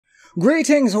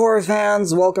Greetings, horror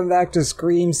fans! Welcome back to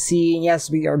Scream Scene. Yes,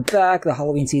 we are back. The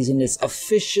Halloween season is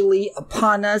officially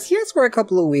upon us. Yes, we're a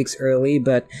couple of weeks early,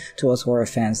 but to us horror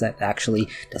fans, that actually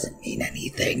doesn't mean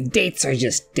anything. Dates are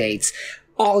just dates.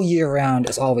 All year round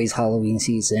is always Halloween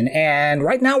season. And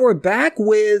right now we're back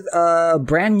with a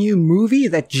brand new movie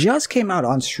that just came out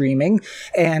on streaming.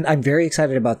 And I'm very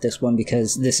excited about this one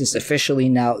because this is officially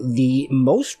now the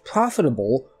most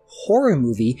profitable horror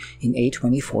movie in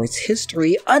A24's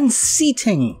history,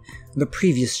 unseating the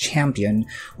previous champion,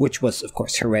 which was, of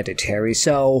course, Hereditary.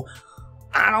 So,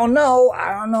 I don't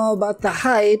know about the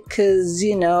hype, because,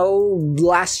 you know,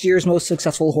 last year's most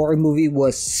successful horror movie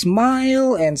was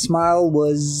Smile, and Smile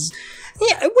was,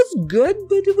 yeah, it was good,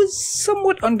 but it was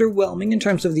somewhat underwhelming in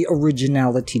terms of the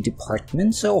originality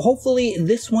department. So hopefully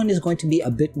this one is going to be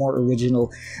a bit more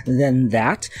original than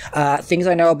that. Things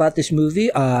I know about this movie,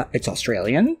 it's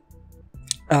Australian.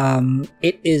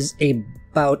 It is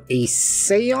about a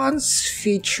seance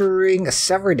featuring a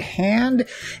severed hand,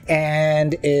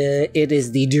 and it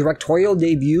is the directorial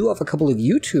debut of a couple of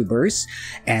YouTubers,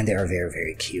 and they are very,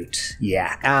 very cute.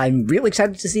 Yeah, I'm really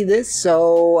excited to see this,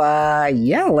 so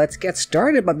yeah, let's get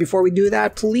started. But before we do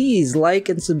that, please like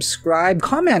and subscribe,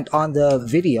 comment on the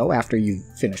video after you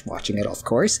finish watching it, of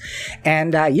course,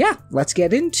 and yeah, let's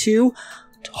get into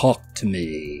Talk to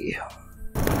Me.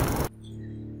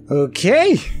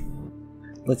 Okay,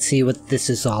 let's see what this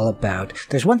is all about.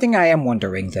 There's one thing I am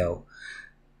wondering, though.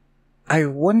 I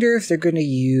wonder if they're going to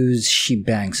use She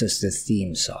Bangs as the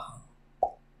theme song.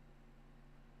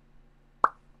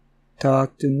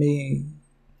 Talk to me.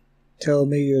 Tell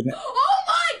me you're not. Oh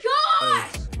my god!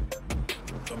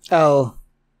 Oh,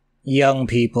 young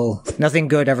people. Nothing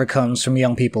good ever comes from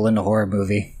young people in a horror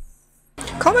movie.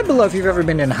 Comment below if you've ever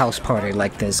been in a house party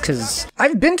like this, because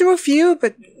I've been to a few,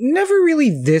 but never really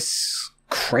this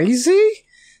crazy.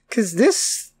 Because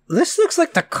this looks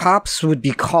like the cops would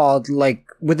be called, like,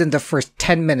 within the first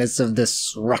 10 minutes of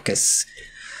this ruckus.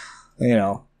 You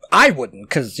know, I wouldn't,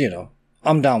 because, you know,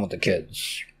 I'm down with the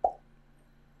kids.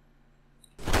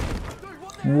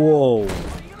 Whoa.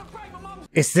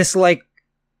 Is this like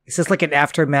an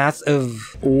aftermath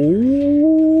of...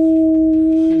 Ooh.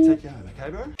 Take you home, okay,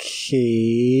 bro?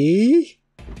 Okay.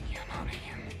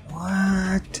 What?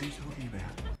 What are you talking about?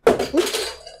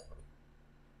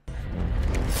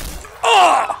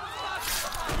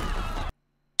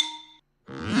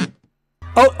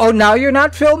 Oh, now you're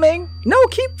not filming? No,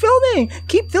 keep filming!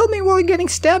 Keep filming while you're getting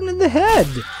stabbed in the head!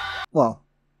 Well,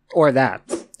 or that.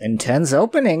 Intense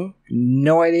opening.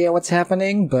 No idea what's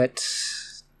happening, but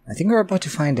I think we're about to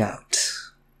find out.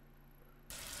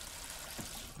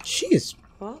 She is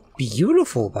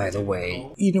beautiful, by the way.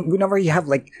 You know, whenever you have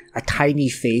like a tiny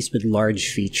face with large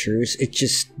features, it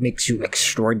just makes you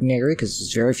extraordinary, because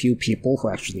there's very few people who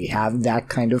actually have that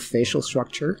kind of facial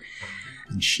structure.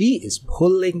 And she is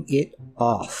pulling it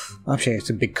off. I'm sure it's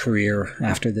a big career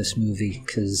after this movie,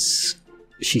 because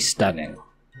she's stunning.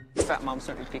 Fat mum's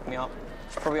not gonna pick me up.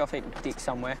 Probably off eating dick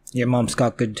somewhere. Your mom's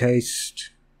got good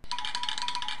taste.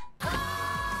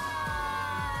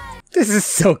 This is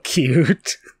so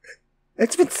cute.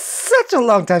 It's been such a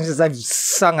long time since I've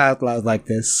sung out loud like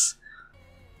this.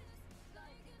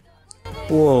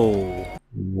 Whoa.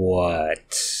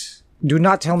 What? Do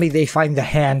not tell me they find the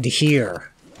hand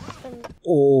here.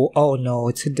 Oh no,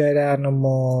 it's a dead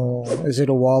animal. Is it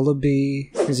a wallaby?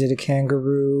 Is it a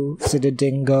kangaroo? Is it a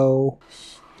dingo?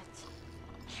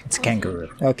 It's a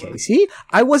kangaroo. Okay, see?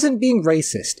 I wasn't being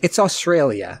racist. It's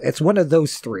Australia. It's one of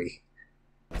those three.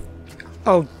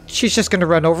 Oh, she's just gonna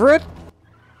run over it?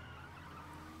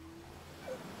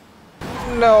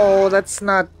 No, that's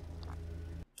not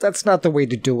the way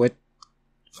to do it.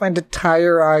 Find a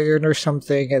tire iron or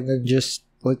something and then just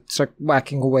start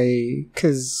whacking away,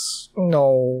 cause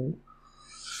no.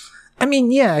 I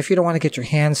mean, yeah, if you don't want to get your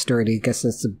hands dirty, I guess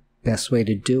that's the best way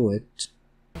to do it.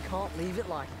 You can't leave it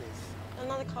like this.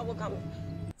 Another car will come.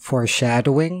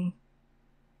 Foreshadowing?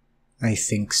 I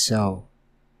think so.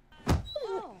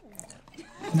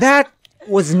 That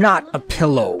was not a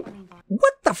pillow.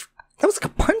 What the f- That was like a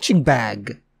punching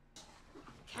bag.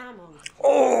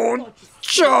 Oh,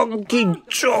 chunky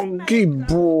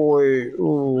boy.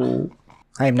 Oh.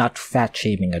 I am not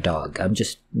fat-shaming a dog. I'm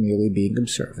just merely being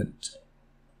observant.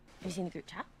 Have you seen the group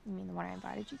chat? I mean, the one I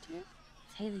invited you to?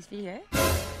 It's Haley's video.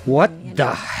 What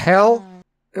the hell?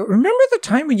 Remember the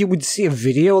time when you would see a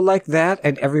video like that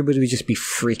and everybody would just be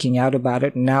freaking out about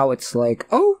it? Now it's like,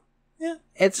 oh, yeah,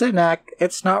 it's an act.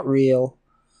 It's not real.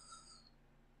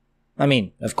 I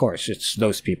mean, of course, it's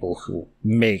those people who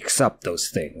makes up those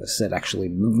things that actually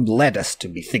led us to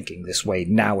be thinking this way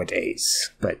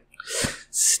nowadays. But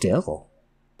still.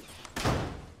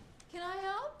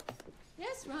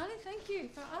 you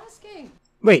for asking.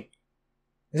 Wait,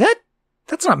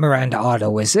 that's not Miranda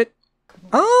Otto, is it?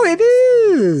 Oh, it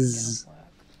is!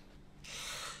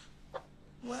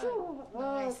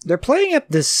 They're playing up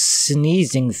this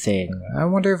sneezing thing. I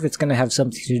wonder if it's gonna have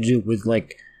something to do with,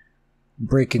 like,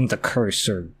 breaking the curse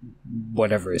or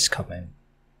whatever is coming.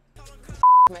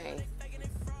 Me.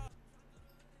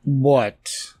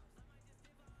 What?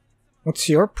 What's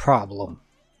your problem?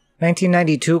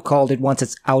 1992 called it wants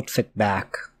its outfit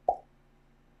back.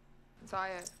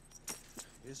 Tired.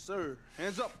 Yes, sir.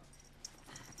 Hands up.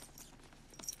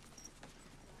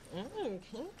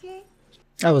 Kinky.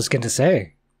 I was gonna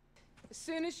say. As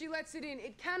soon as she lets it in,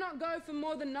 it cannot go for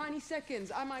more than 90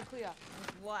 seconds. Am I clear?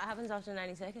 What happens after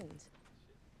 90 seconds?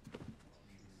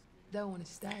 They want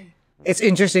to stay. It's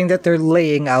interesting that they're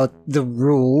laying out the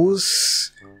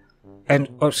rules and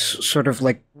sort of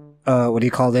like, what do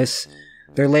you call this?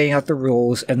 They're laying out the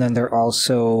rules and then they're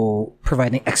also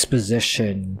providing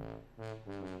exposition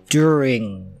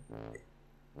during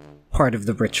part of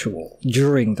the ritual,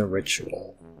 during the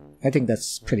ritual. I think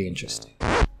that's pretty interesting.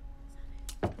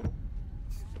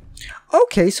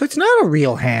 Okay, so it's not a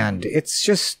real hand. It's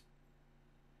just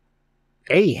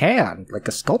a hand, like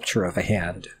a sculpture of a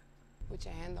hand. Put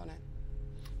your hand on it.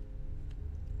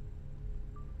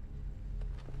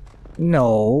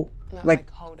 No, No, like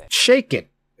hold it. shake it.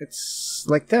 It's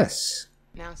like this.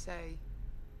 Now say,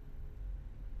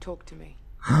 talk to me.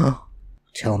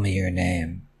 Tell me your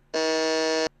name.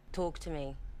 Talk to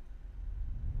me.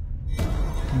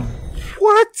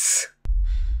 What?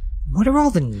 What are all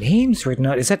the names written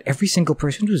on? Is that every single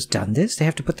person who's done this? They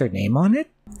have to put their name on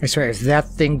it? I swear, if that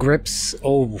thing grips,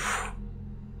 oh.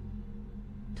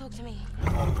 Talk to me.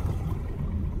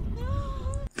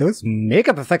 Those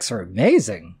makeup effects are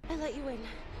amazing. I let you in.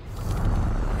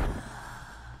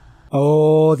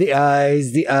 Oh, the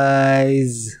eyes, the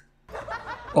eyes.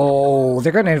 Oh,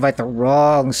 they're gonna invite the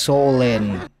wrong soul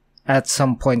in at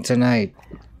some point tonight.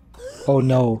 Oh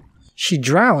no. She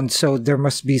drowned, so there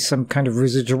must be some kind of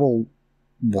residual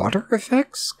water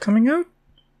effects coming out?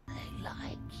 I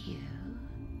like you.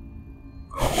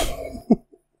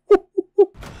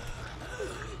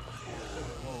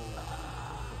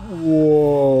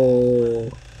 Whoa.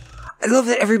 I love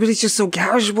that everybody's just so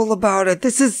casual about it.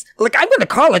 This is, like, I'm gonna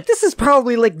call it, this is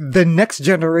probably like the next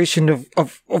generation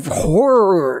of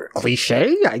horror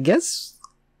cliche, I guess.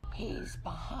 He's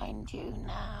behind you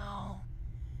now.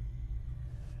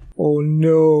 Oh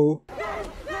no.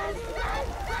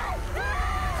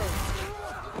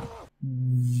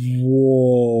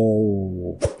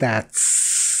 Whoa.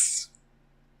 That's...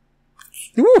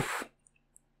 Oof.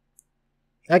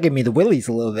 That gave me the willies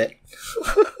a little bit.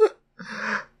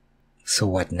 So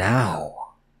what now?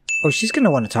 Oh, she's gonna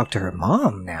want to talk to her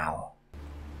mom now.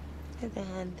 Did the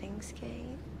hand thing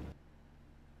skate?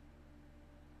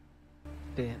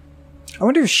 Yeah. I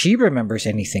wonder if she remembers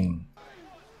anything.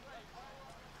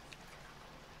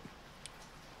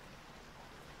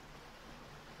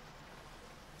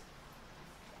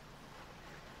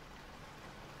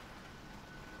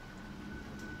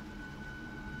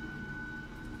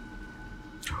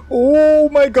 Oh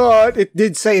my god, it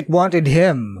did say it wanted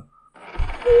him.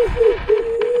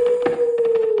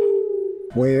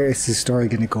 Where is the story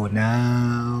gonna go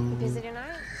now? Busy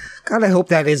tonight? God, I hope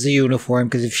that is a uniform,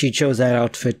 because if she chose that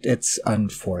outfit, it's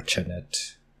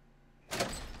unfortunate.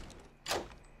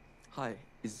 Hi,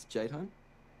 is Jade home?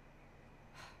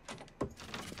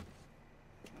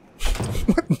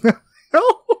 What the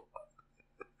hell?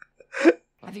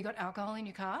 Have you got alcohol in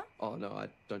your car? Oh no, I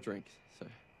don't drink, so...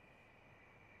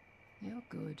 You're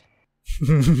good.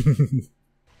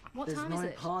 What There's time no is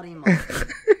it? party, Mum.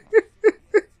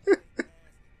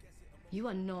 You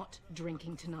are not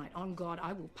drinking tonight. On God,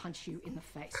 I will punch you in the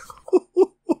face.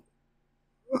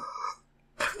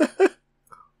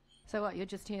 So what, you're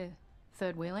just here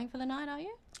third wheeling for the night, are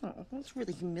you? Oh, that's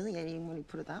really humiliating when you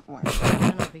put it that way.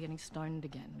 You're not be getting stoned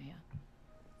again, Mia.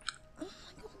 Oh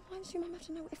my God, why does your mum have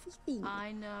to know everything?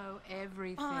 I know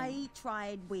everything. I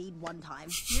tried weed one time.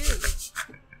 You.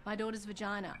 My daughter's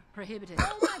vagina. Prohibited.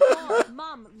 Oh my God,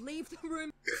 Mum, leave the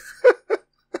room.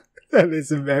 That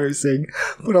is embarrassing,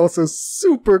 but also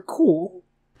super cool.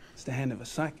 It's the hand of a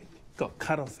psychic. Got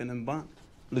cut off and embalmed.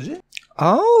 Legit?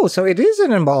 Oh, so it is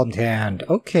an embalmed hand.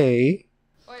 Okay.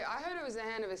 Wait, I heard it was the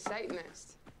hand of a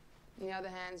Satanist. And the other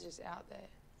hand's just out there.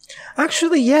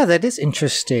 Actually, yeah, that is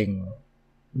interesting.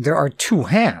 There are two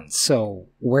hands, so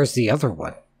where's the other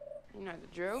one? You know the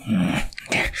drill.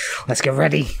 Let's get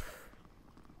ready.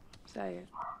 Say it.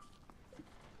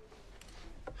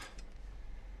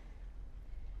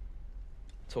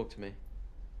 Talk to me.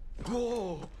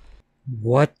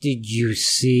 What did you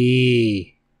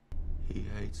see?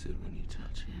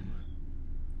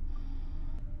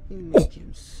 You make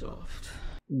him soft.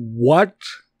 What?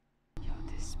 Yo,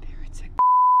 this spirit's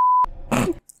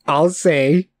I'll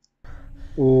say.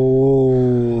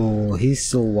 Oh, he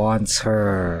still wants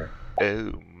her.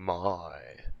 Oh my.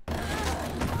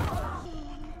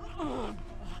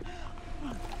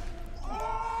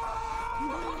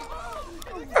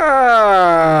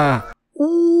 Ah!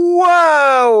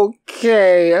 Wow!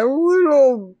 Okay, a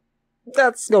little...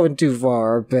 That's going too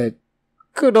far, but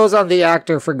kudos on the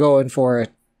actor for going for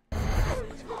it.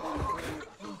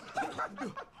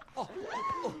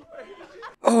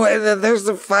 Oh, and then there's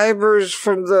the fibers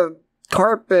from the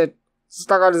carpet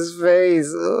stuck on his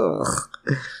face. Ugh.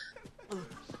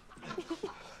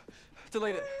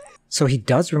 Delete it. So he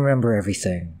does remember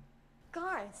everything.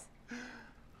 Guys.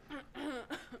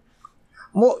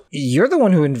 Well, you're the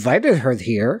one who invited her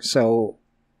here, so...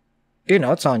 You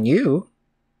know, it's on you.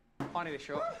 I need a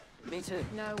shot. Me too.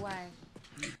 No way.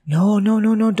 No,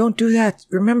 don't do that.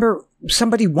 Remember,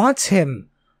 somebody wants him.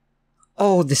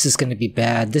 Oh, this is gonna be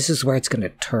bad. This is where it's gonna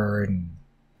turn.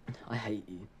 I hate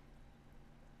you.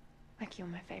 Like you're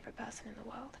my favorite person in the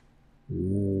world.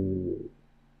 Ooh.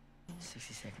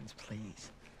 60 seconds,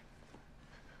 please.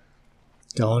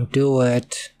 Don't do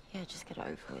it. Yeah, just get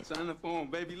over it. Sign the phone,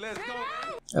 baby. Let's go.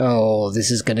 Oh, this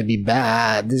is gonna be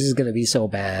bad. This is gonna be so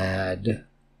bad.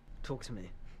 Talk to me.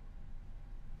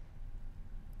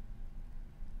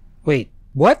 Wait,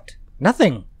 what?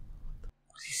 Nothing.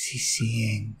 What is he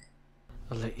seeing?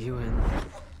 I'll let you in.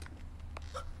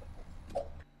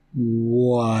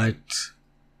 What?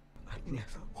 I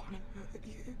never want to hurt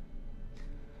you.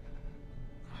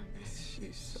 I miss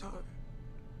you so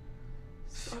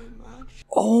much.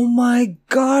 Oh my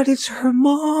god, it's her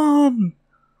mom!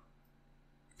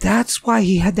 That's why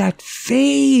he had that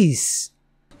face!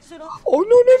 Oh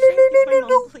no,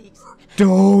 Please.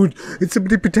 Don't! It's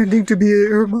somebody pretending to be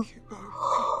Irma.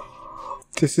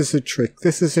 This is a trick.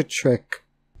 This is a trick.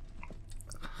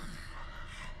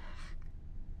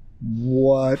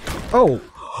 What? Oh!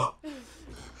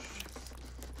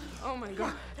 Oh my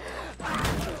god.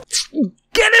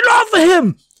 Get it off of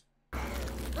him!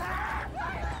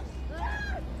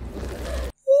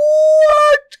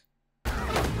 What?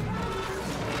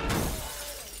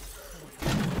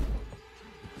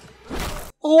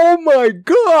 Oh my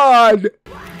god!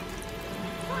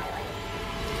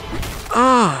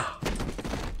 Ah!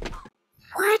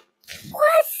 What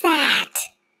was that?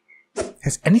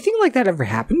 Has anything like that ever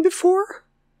happened before?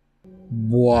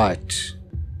 What?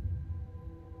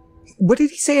 What did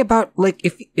he say about, like,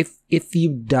 if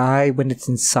you die when it's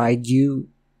inside you,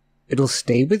 it'll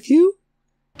stay with you?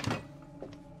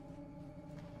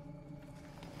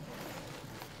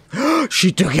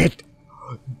 She took it!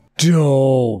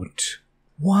 Don't!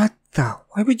 What the?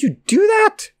 Why would you do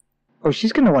that? Oh,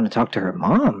 she's gonna want to talk to her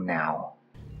mom now.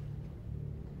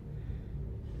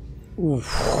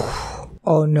 Oof.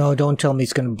 Oh no, don't tell me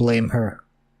he's gonna blame her.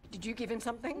 Did you give him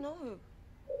something? No.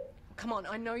 Come on,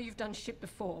 I know you've done shit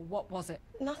before. What was it?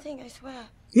 Nothing, I swear.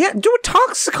 Yeah, do a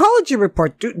toxicology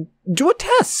report. Do a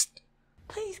test.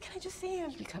 Please, can I just see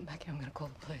him? You come back here, I'm gonna call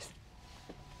the police.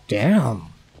 Damn.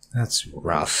 That's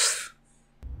rough.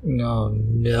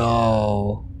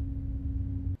 No.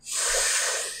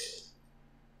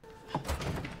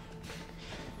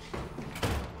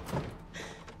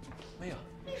 Mia,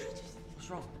 what's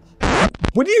wrong?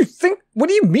 What do you think? What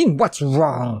do you mean, what's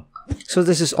wrong? So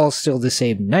this is all still the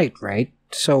same night, right?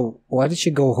 So why did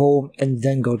she go home and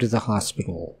then go to the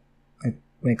hospital? It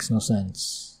makes no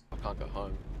sense. I can't go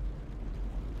home.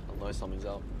 I know something's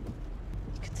up.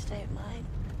 You could stay at mine.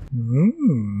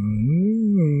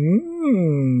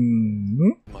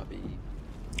 Might be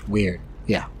Weird.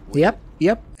 Yeah.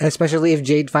 Yep. Especially if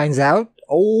Jade finds out.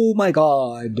 Oh my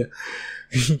god.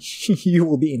 You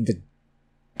will be in the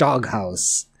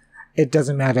doghouse. It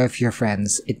doesn't matter if you're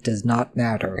friends. It does not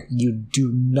matter. You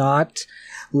do not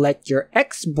let your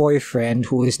ex-boyfriend,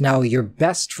 who is now your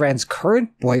best friend's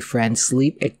current boyfriend,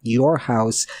 sleep at your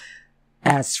house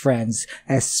as friends,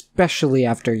 especially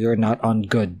after you're not on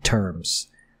good terms.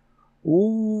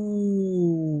 Ooh.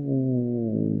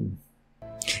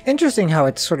 Interesting how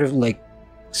it's sort of like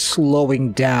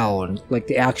slowing down. Like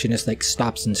the action is like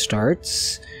stops and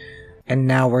starts. And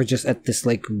now we're just at this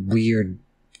like weird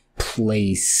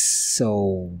place.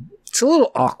 So it's a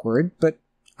little awkward, but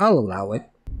I'll allow it.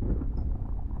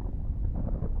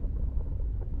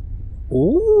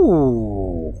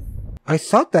 Ooh. I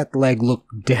thought that leg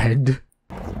looked dead.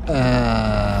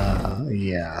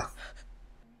 Yeah.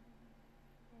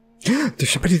 There's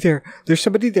somebody there. There's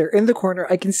somebody there in the corner.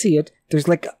 I can see it. There's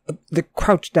like the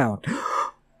crouch down.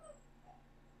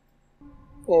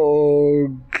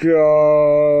 Oh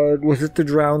god. Was it the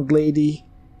drowned lady?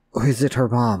 Or is it her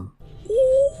mom?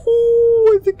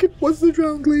 Oh, I think it was the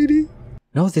drowned lady.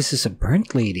 No, this is a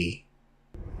burnt lady.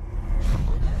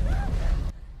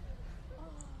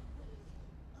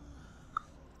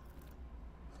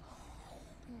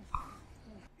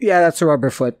 Yeah, that's a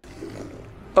rubber foot.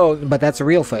 Oh, but that's a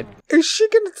real foot. Is she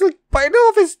gonna like bite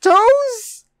off his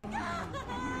toes?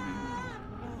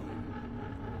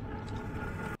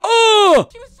 Oh!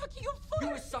 She was sucking your foot! You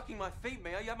were sucking my feet,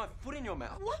 Mia. You had my foot in your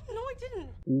mouth. What? No, I didn't.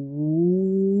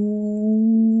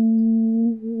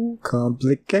 Ooh,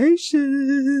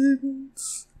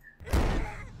 complications.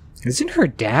 Isn't her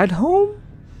dad home?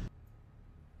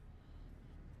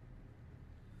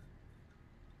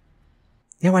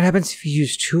 Yeah, what happens if you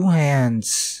use two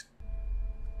hands?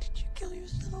 Did you kill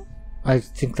yourself? I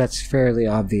think that's fairly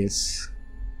obvious.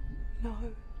 No.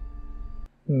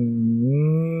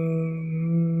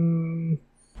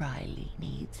 Riley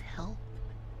needs help.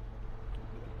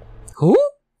 Who?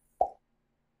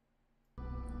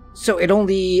 So it's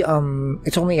only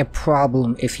a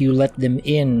problem if you let them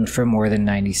in for more than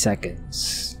 90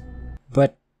 seconds.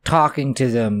 But talking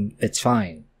to them, it's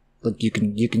fine. Like you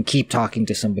can keep talking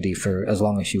to somebody for as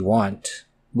long as you want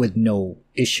with no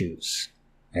issues,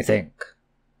 I think.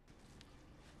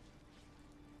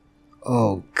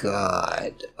 Oh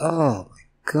god. Oh my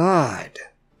god.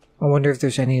 I wonder if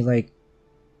there's any like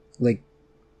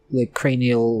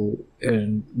cranial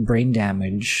and brain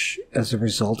damage as a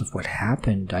result of what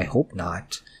happened. I hope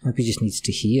not. Maybe he just needs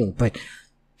to heal. But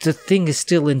the thing is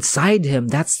still inside him.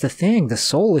 That's the thing. The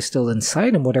soul is still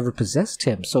inside him, whatever possessed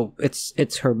him. So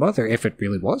it's her mother, if it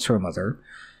really was her mother.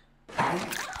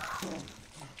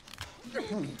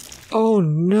 Oh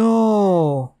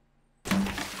no.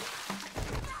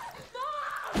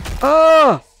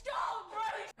 Oh!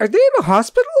 Are they in a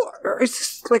hospital? Or is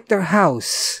this like their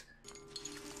house?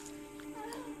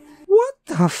 What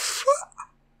the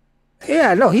fuck?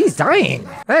 Yeah, no, he's dying.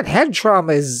 That head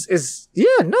trauma is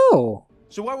yeah, no.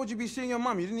 So why would you be seeing your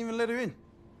mom? You didn't even let her in.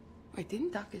 Wait,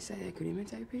 didn't Duckett say they could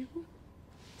imitate people?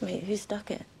 Wait, who's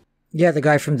Duckett? Yeah, the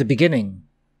guy from the beginning.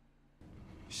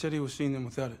 He said he was seeing them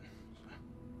without it.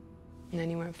 And then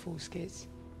he went full skids.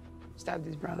 Stabbed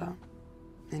his brother.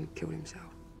 And killed himself.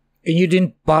 And you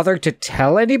didn't bother to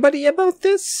tell anybody about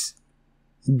this?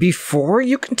 Before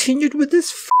you continued with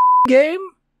this game?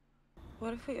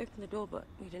 What if we open the door but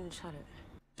we didn't shut it?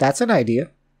 That's an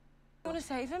idea. You want to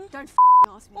save him? Don't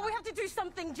ask me. Well, we have to do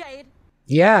something, Jade.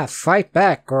 Yeah, fight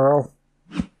back, girl.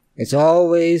 It's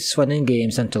always fun and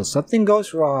games until something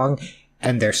goes wrong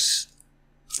and there's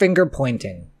finger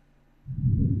pointing.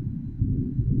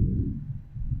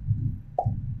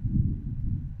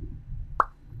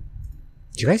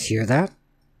 Do you guys hear that?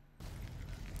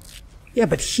 Yeah,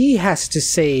 but he has to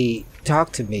say,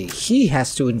 talk to me. He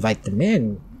has to invite them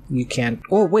in. You can't...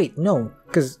 Oh, wait, no.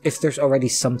 Because if there's already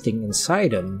something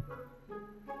inside him...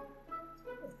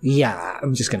 Yeah,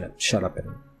 I'm just gonna shut up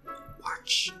and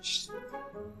watch.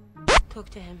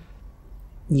 Talk to him.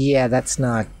 Yeah, that's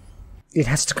not... It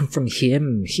has to come from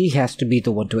him. He has to be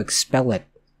the one to expel it.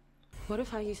 What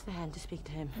if I use the hand to speak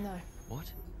to him? No.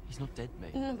 What? He's not dead,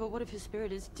 mate. No, but what if his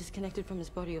spirit is disconnected from his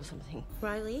body or something?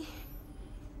 Riley?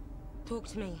 Talk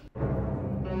to me.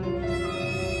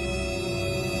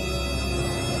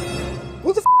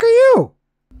 Who the f*** are you?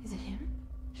 Is it him?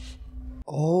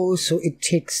 Oh, so it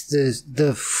takes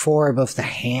the form of the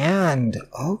hand.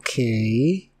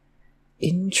 Okay.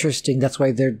 Interesting. That's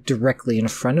why they're directly in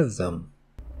front of them.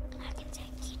 I can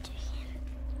take you to him.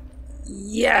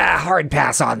 Yeah, hard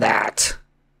pass on that.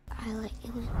 I let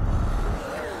you in.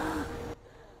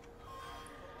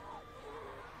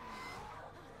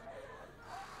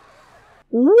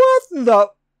 What the...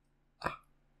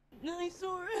 I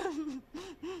saw him.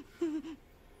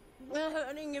 They're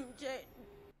hurting him, Jade.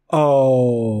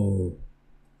 Oh.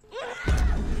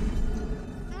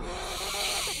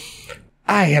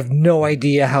 I have no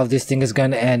idea how this thing is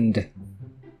gonna end.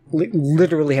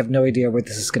 Literally have no idea where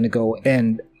this is gonna go,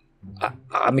 and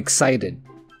I'm excited.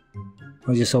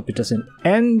 I just hope it doesn't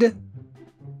end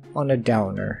on a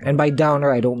downer. And by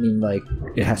downer, I don't mean like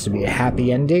it has to be a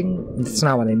happy ending. That's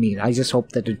not what I mean. I just hope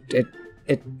that it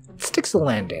sticks the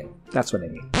landing. That's what I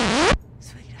mean.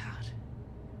 Sweetheart,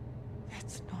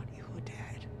 that's not your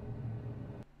dad.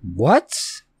 What?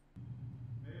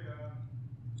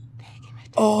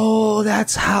 Oh,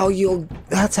 that's how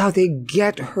they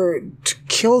get her to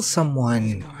kill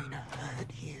someone. Going to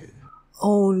hurt you.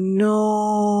 Oh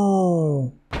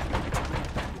no.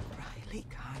 Riley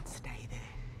can't stay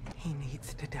there. He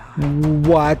needs to die.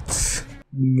 What?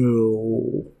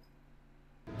 No.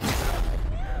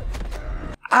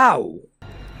 Ow!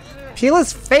 Peel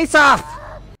his face off!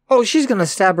 Oh, she's gonna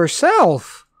stab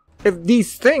herself! if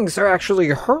these things are actually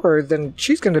her, then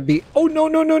she's gonna be. Oh no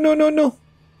no no no no no!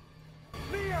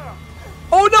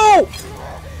 Oh no!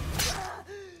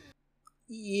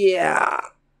 Yeah.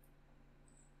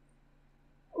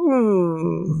 I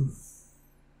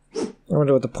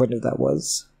wonder what the point of that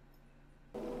was.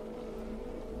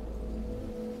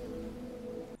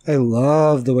 I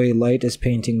love the way Light is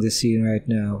painting this scene right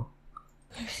now.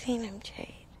 I've seen him,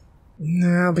 Jade.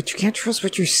 No, but you can't trust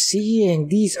what you're seeing.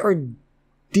 These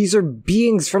are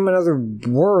beings from another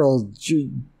world.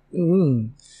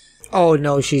 Oh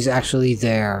no, she's actually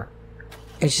there.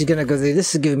 And she's gonna go there.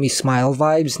 This is giving me Smile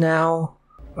vibes now.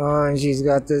 Oh, and she's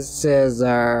got the scissors.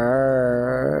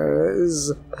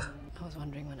 I was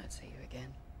wondering when I'd see you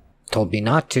again. Told me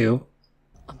not to.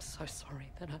 I'm so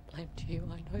sorry that I blamed you.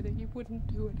 I know that you wouldn't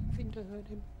do anything to hurt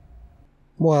him.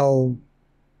 Well,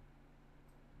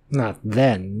 not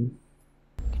then.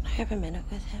 Can I have a minute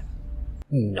with him?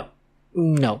 No.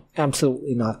 No,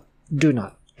 absolutely not. Do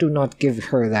not give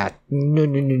her that. No,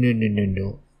 no, no, no, no, no,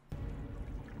 no.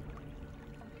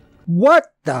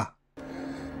 What the?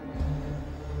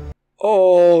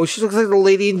 Oh, she looks like the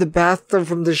lady in the bathtub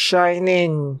from The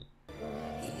Shining.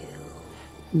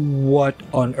 What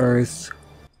on earth?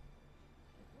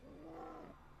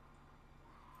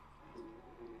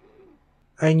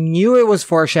 I knew it was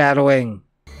foreshadowing.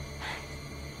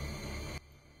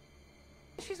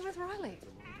 She's with Riley.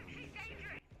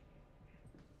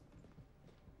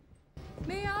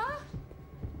 Mia?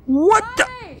 What the?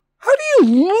 How do you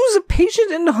lose a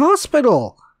patient in the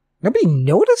hospital? Nobody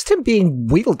noticed him being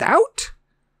wheeled out?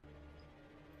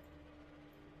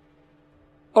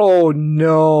 Oh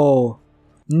no.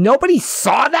 Nobody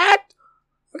saw that?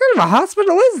 What kind of a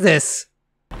hospital is this?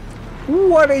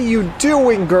 What are you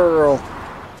doing, girl?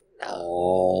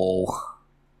 No.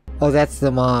 Oh, that's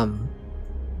the mom.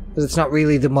 But it's not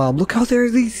really the mom. Look how there are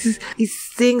these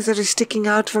things that are sticking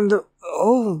out from the...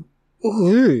 Oh.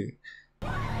 Ooh.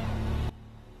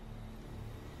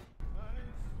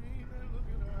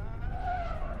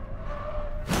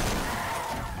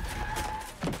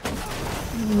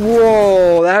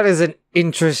 Whoa, that is an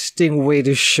interesting way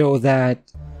to show that.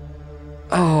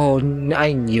 Oh,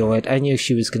 I knew it. I knew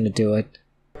she was gonna do it.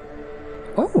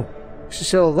 Oh, she's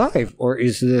still alive. Or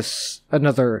is this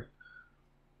another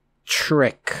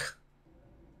trick?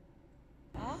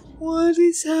 What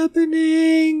is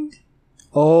happening?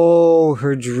 Oh,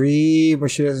 her dream where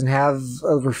she doesn't have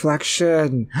a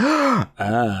reflection.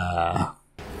 Ah.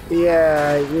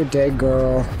 Yeah, you're dead,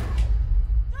 girl.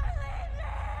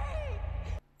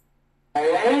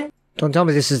 Don't tell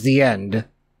me this is the end. Is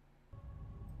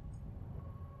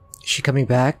she coming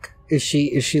back? Is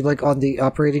she like on the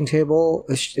operating table?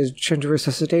 Is she trying to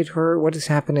resuscitate her? What is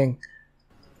happening?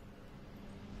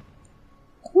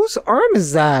 Whose arm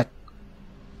is that?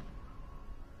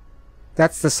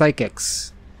 That's the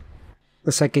psychics.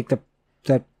 The psychic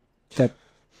that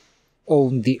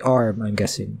owned the arm, I'm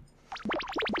guessing.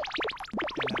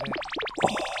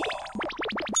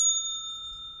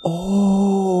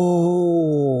 Oh.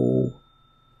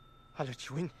 I let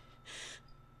you in.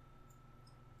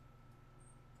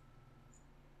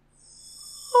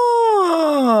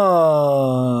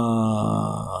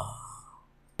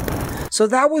 So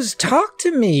that was Talk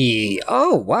to Me.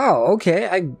 Oh, wow. Okay.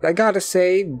 I gotta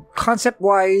say,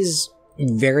 concept-wise,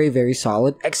 very, very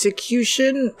solid.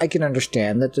 Execution, I can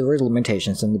understand that there were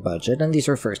limitations in the budget, and these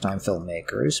are first-time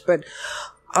filmmakers, but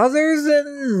other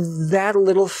than that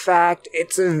little fact,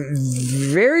 it's a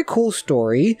very cool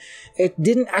story. It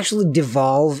didn't actually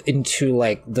devolve into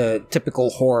like the typical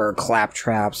horror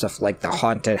claptraps of like the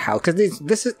haunted house,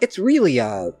 because it's really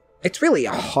a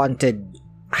haunted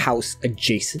house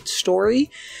adjacent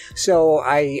story. So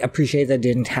I appreciate that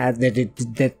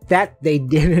they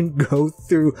didn't go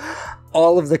through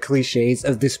all of the cliches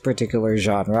of this particular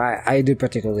genre. I did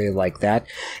particularly like that.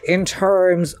 In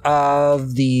terms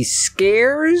of the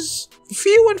scares,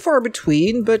 few and far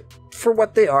between, but for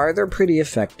what they are, they're pretty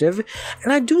effective.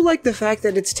 And I do like the fact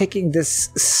that it's taking this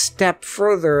step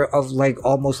further of like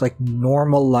almost like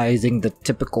normalizing the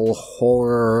typical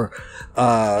horror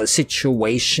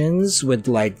situations with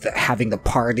like having the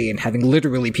party and having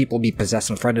literally people be possessed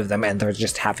in front of them and they're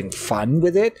just having fun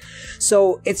with it.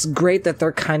 So it's great that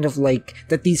they're kind of like,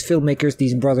 that these filmmakers,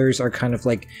 these brothers are kind of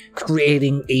like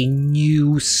creating a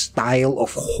new style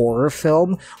of horror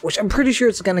film, which I'm pretty sure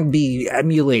it's going to be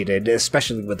emulated,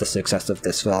 especially with the success of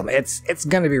this film. It's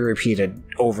going to be repeated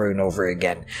over and over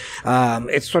again.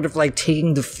 It's sort of like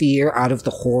taking the fear out of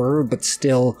the horror, but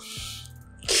still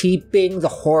keeping the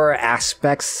horror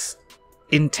aspects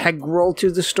integral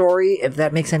to the story, if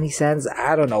that makes any sense.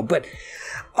 I don't know, but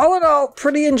all in all,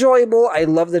 pretty enjoyable. I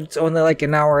love that it's only like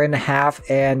an hour and a half,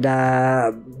 and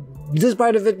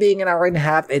despite of it being an hour and a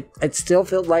half, it still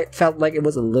felt like it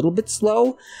was a little bit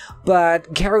slow,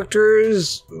 but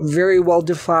characters very well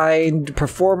defined,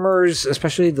 performers,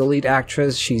 especially the lead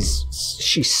actress, she's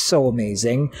so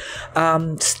amazing.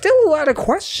 Still a lot of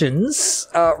questions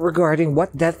regarding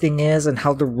what that thing is and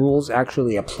how the rules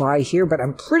actually apply here, but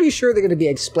I'm pretty sure they're going to be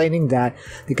explaining that,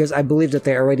 because I believe that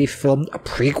they already filmed a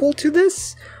prequel to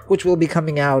this, which will be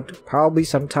coming out probably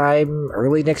sometime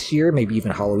early next year, maybe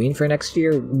even Halloween for next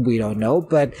year. We don't know,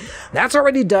 but that's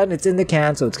already done. It's in the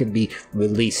can, so it's going to be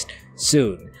released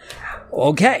soon.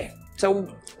 Okay,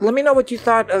 so let me know what you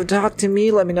thought of Talk to Me.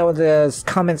 Let me know in the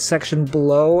comments section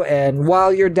below. And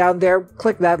while you're down there,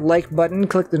 click that like button,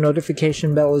 click the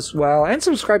notification bell as well, and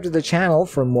subscribe to the channel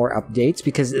for more updates,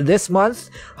 because this month,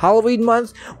 Halloween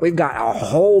month, we've got a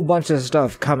whole bunch of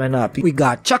stuff coming up. We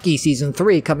got Chucky Season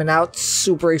 3 coming out.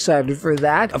 Super excited for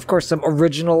that. Of course, some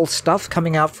original stuff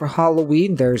coming out for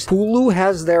Halloween. There's Hulu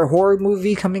has their horror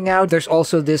movie coming out. There's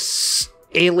also this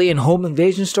alien home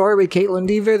invasion story with Caitlin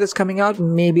Dever that's coming out.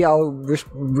 Maybe I'll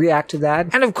react to that.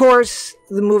 And of course,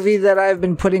 the movie that I've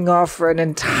been putting off for an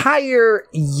entire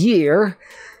year.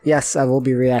 Yes, I will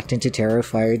be reacting to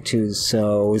Terrifier 2,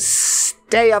 so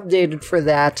stay updated for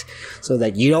that so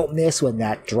that you don't miss when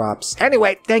that drops.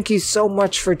 Anyway, thank you so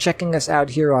much for checking us out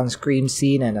here on Scream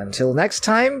Scene, and until next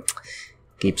time,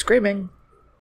 keep screaming.